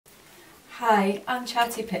Hi, I'm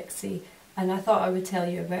Chatty Pixie and I thought I would tell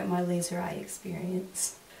you about my laser eye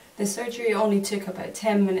experience. The surgery only took about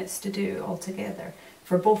 10 minutes to do altogether,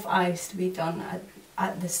 for both eyes to be done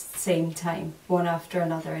at the same time, one after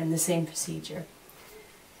another in the same procedure.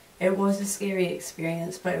 It was a scary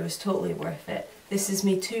experience, but it was totally worth it. This is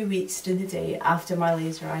me 2 weeks to the day after my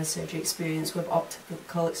laser eye surgery experience with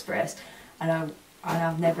Optical Express, and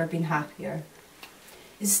I've never been happier.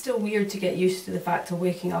 It's still weird to get used to the fact of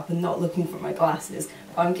waking up and not looking for my glasses,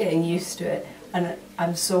 but I'm getting used to it and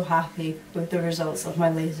I'm so happy with the results of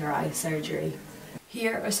my laser eye surgery.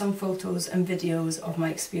 Here are some photos and videos of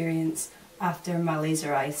my experience after my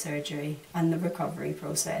laser eye surgery and the recovery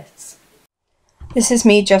process. This is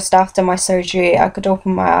me just after my surgery. I could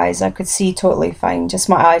open my eyes, I could see totally fine, just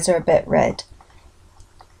my eyes are a bit red.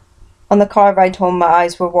 On the car ride home, my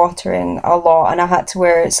eyes were watering a lot and I had to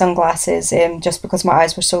wear sunglasses just because my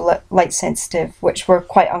eyes were so light sensitive, which were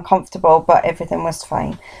quite uncomfortable, but everything was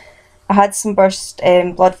fine. I had some burst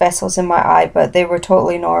blood vessels in my eye, but they were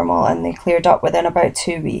totally normal and they cleared up within about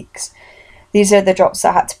 2 weeks. These are the drops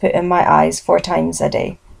I had to put in my eyes 4 times a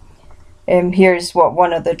day. Here's what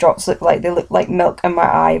one of the drops looked like. They looked like milk in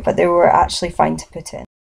my eye, but they were actually fine to put in.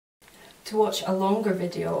 To watch a longer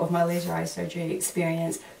video of my laser eye surgery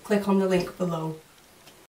experience, click on the link below.